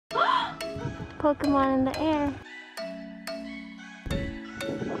Pokemon in the air.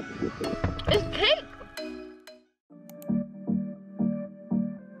 It's cake!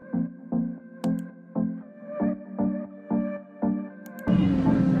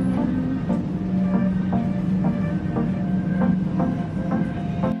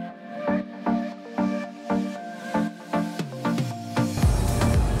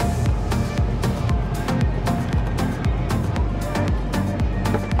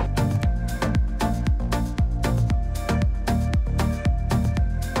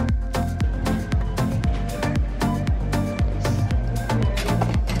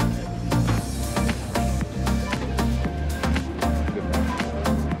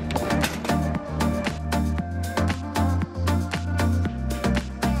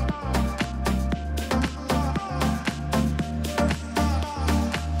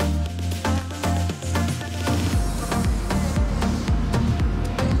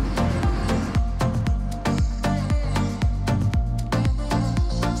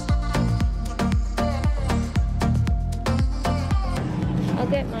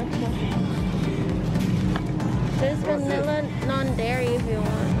 Get matcha. There's vanilla non-dairy if you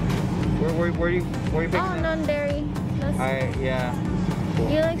want. Where are you picking Oh, non-dairy. Yeah. Cool.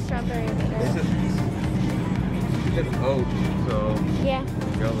 You like strawberry, but This is oat, so yeah.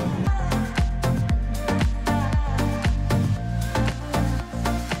 YOLO.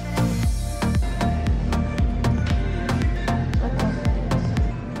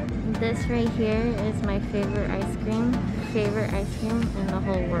 This right here is my favorite ice cream. Favorite ice cream in the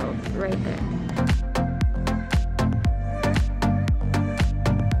whole world, right there.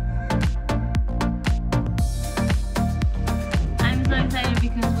 I'm so excited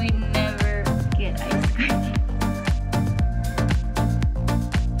because we never get ice cream.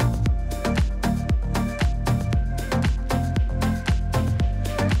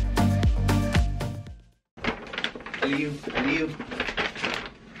 Leave.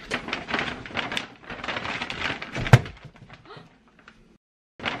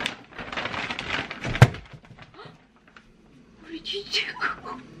 What did you do?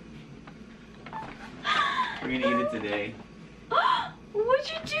 We're gonna eat it today. What'd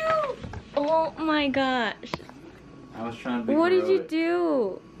you do? Oh my gosh. I was trying to be What did you heroic.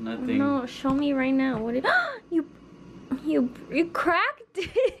 do? Nothing. No, show me right now. What did you cracked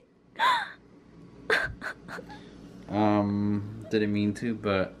it? Didn't mean to,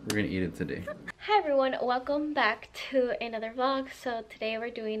 but we're gonna eat it today. Hi everyone, welcome back to another vlog. So today we're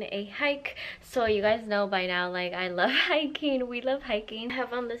doing a hike. So you guys know by now, like, I love hiking. We love hiking. I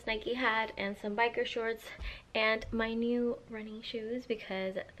have on this Nike hat and some biker shorts and my new running shoes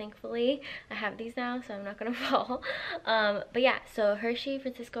because thankfully I have these now, so I'm not gonna fall. But yeah, so Hershey,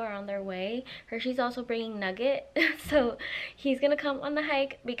 Francisco are on their way. Hershey's also bringing Nugget, so he's gonna come on the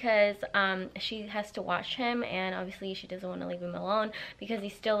hike because she has to watch him, and obviously she doesn't want to leave him alone because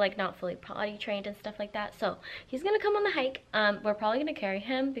he's still like not fully potty trained and stuff like that. So he's gonna come on the hike. We're probably gonna carry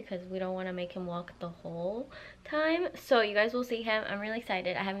him because we don't want to make him walk the whole time. So you guys will see him. I'm really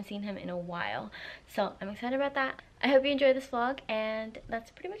excited. I haven't seen him in a while, so I'm excited about that. I hope you enjoyed this vlog, and that's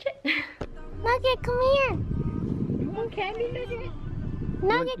pretty much it. Nugget, come here. You want candy, Nugget?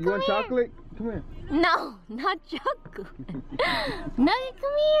 Nugget, You want come here. chocolate? Come here. No, not chocolate. Nugget,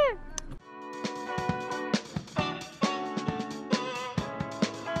 come here.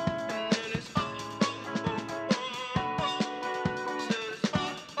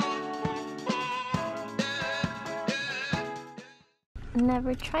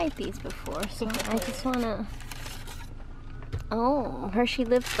 Never tried these before, so I just wanna. Oh, Hershey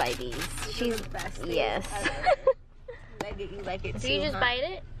lives by these. She's the best. yes. You like it So too, you just huh? bite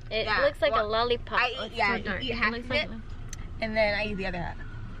it? It Yeah, looks like a well, lollipop. I eat, yeah, It's so dark. you eat half looks of like it, and then I eat the other half.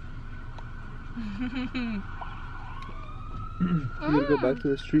 You gonna go back to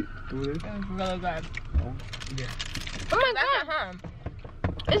the street over there? It was really good. Oh my That's god, huh?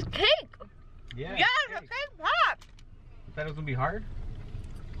 it's cake! Yeah. Yeah, it's a cake pop. You thought it was gonna be hard?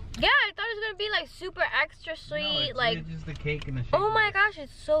 Yeah, I thought it was gonna be like super extra sweet, like. just the cake and the Oh my gosh,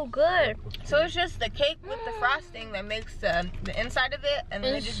 it's so good. So it's just the cake with the frosting that makes the inside of it, and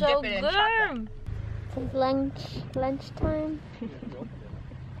then It's they just so dip it in chocolate. good. It's lunchtime.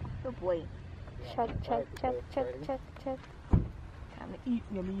 Good boy. Chuck. Time to eat.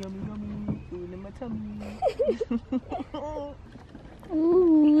 Yummy, yummy, yummy. Food in my tummy.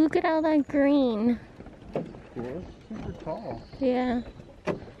 Ooh, look at all that green. Cool. Super tall. Yeah.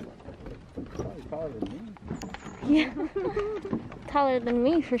 Probably taller than me. Yeah. Taller than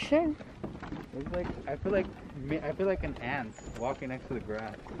me for sure. It's like I feel like an ant walking next to the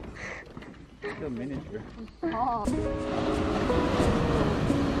grass. It's so miniature. Oh.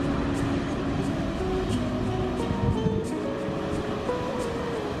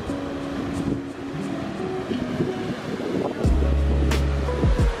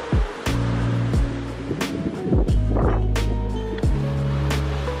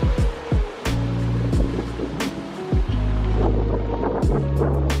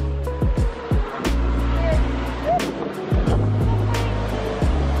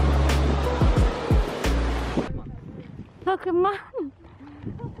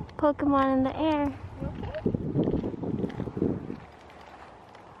 Pokemon in the air.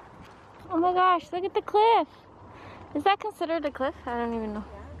 Oh my gosh, look at the cliff. Is that considered a cliff? I don't even know.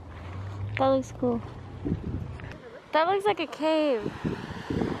 That looks cool. That looks like a cave.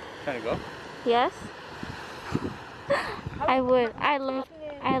 Trying to go? Yes? I would. I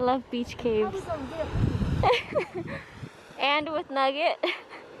love beach caves. And with Nugget.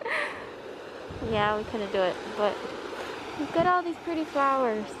 Yeah, we couldn't do it, but look at all these pretty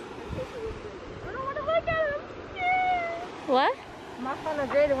flowers. I don't want to look at them. What? My final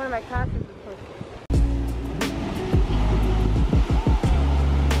grade in one of my classes is posted.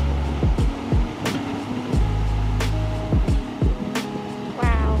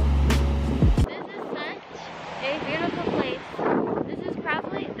 Wow. This is such a beautiful place. This is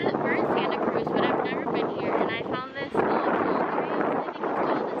probably, we're in Santa Cruz, but I've never been here. And I found this little tree. I was looking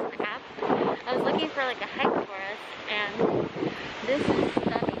install this an app. I was looking for like a hike for us, and this is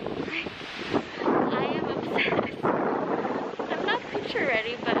stunning. I am obsessed. I'm not picture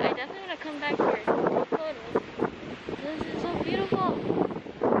ready, but I definitely want to come back here and take photos. This is so beautiful.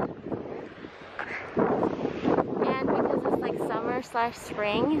 And because it's like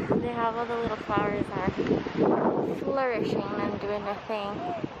summer/spring, they have all the little flowers are flourishing and doing their thing.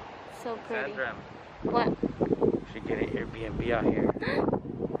 So pretty. Sandra, What? we should get an Airbnb out here.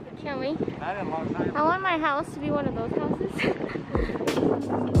 Can we? Not in a long time. I want my house to be one of those houses.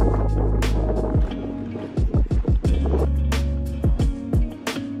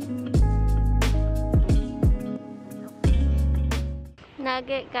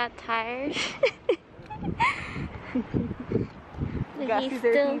 Nugget got tired. But he's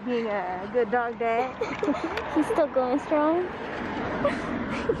still being a good dog dad. he's still going strong.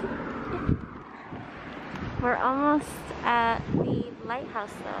 We're almost at the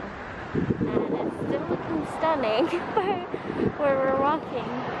lighthouse though, and it's still looking stunning where we're walking.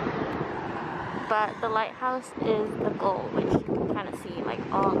 But the lighthouse is the goal, which you can kind of see like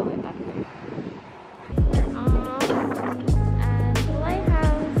all the way back there. We're almost at the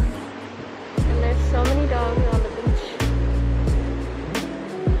lighthouse, and there's so many dogs on the beach.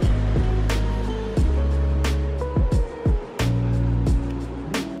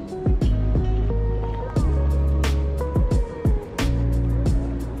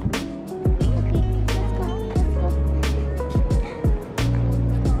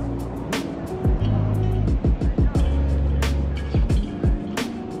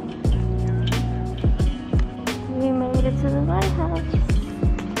 To the lighthouse.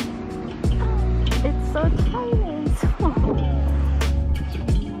 It's so tiny and small.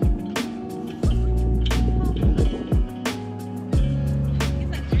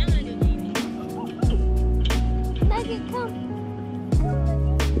 Nugget, come.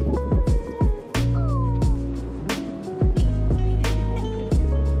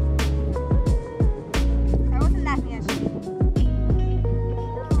 I wasn't laughing at you.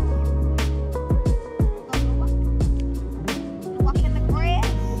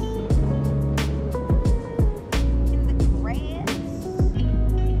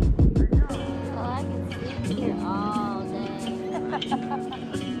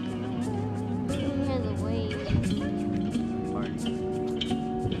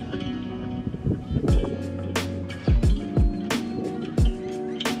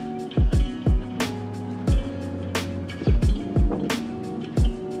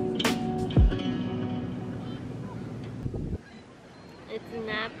 It's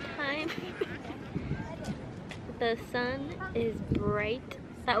nap time. The sun is bright.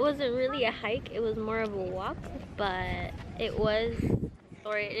 That wasn't really a hike, it was more of a walk, but it was,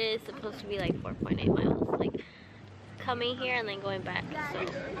 or it is supposed to be like 4.8 miles. Like coming here and then going back. So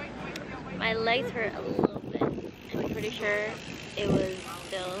my legs hurt a little bit. I'm pretty sure it was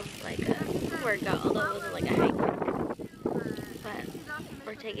still like a workout, although it wasn't like a hike. But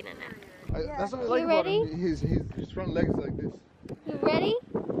we're taking a nap. That's what I like about him. His front legs like this. You ready?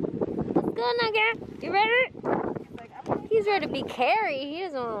 Let's go, Nugget. You ready? He's ready to be carried. He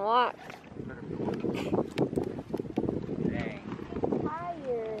doesn't want to walk. Dang.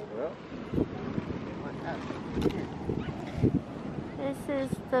 Tired. Well, This is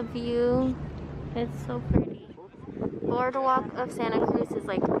the view. It's so pretty. Boardwalk of Santa Cruz is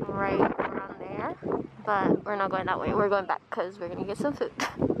like right around there. But we're not going that way. We're going back because we're going to get some food.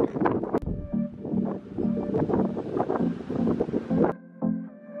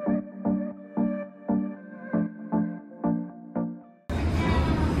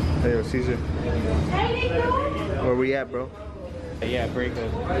 Hey, yo, Caesar. Where we at, bro? yeah, very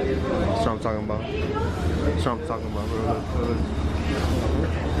good. That's what I'm talking about. That's what I'm talking about, bro.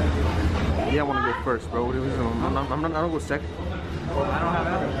 Yeah, I want to go first, bro. I don't go second. I don't have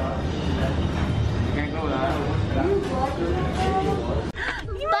that.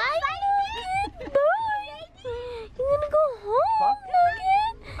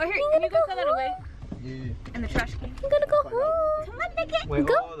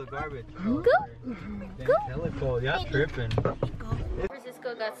 Oh, the garbage. Go. Go. Helico, yeah, tripping.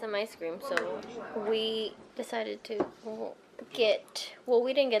 Francisco got some ice cream, so we decided to get, well,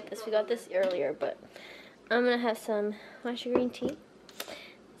 we didn't get this, we got this earlier, but I'm gonna have some matcha green tea.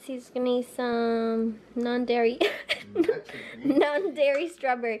 He's gonna eat some non-dairy non-dairy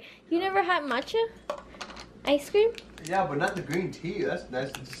strawberry. You never had matcha ice cream? Yeah, but not the green tea.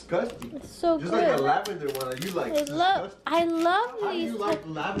 That's disgusting. It's so Just good. like the lavender one that you like. I love How do these. you like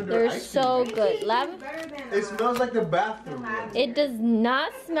lavender They're ice so cream? good. It smells like the bathroom. Man. It does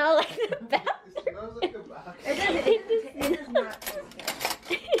not smell like the bathroom. It smells like the bathroom. It does not.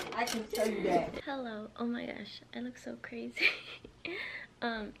 I can tell you that. Hello. Oh my gosh, I look so crazy.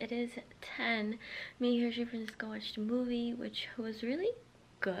 It is 10. Me and Hershey Francisco watched a movie, which was really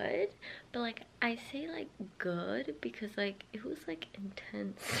good, but like I say like good because like it was like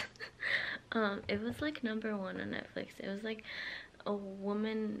intense. It was like #1 on Netflix. It was like a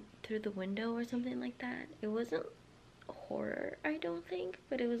woman through the window or something like that. It wasn't horror, I don't think,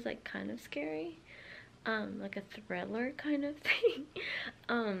 but it was like kind of scary, like a thriller kind of thing.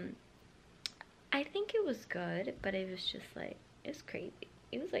 I think it was good, but it was just like, it's crazy.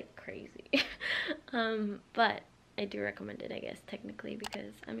 It was like crazy. But I do recommend it, I guess, technically,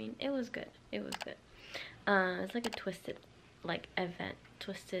 because I mean it was good. It was good. It's like a twisted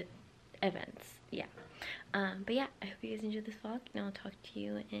events, yeah. But yeah, I hope you guys enjoyed this vlog, and I'll talk to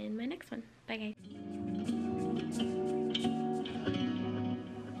you in my next one. Bye guys.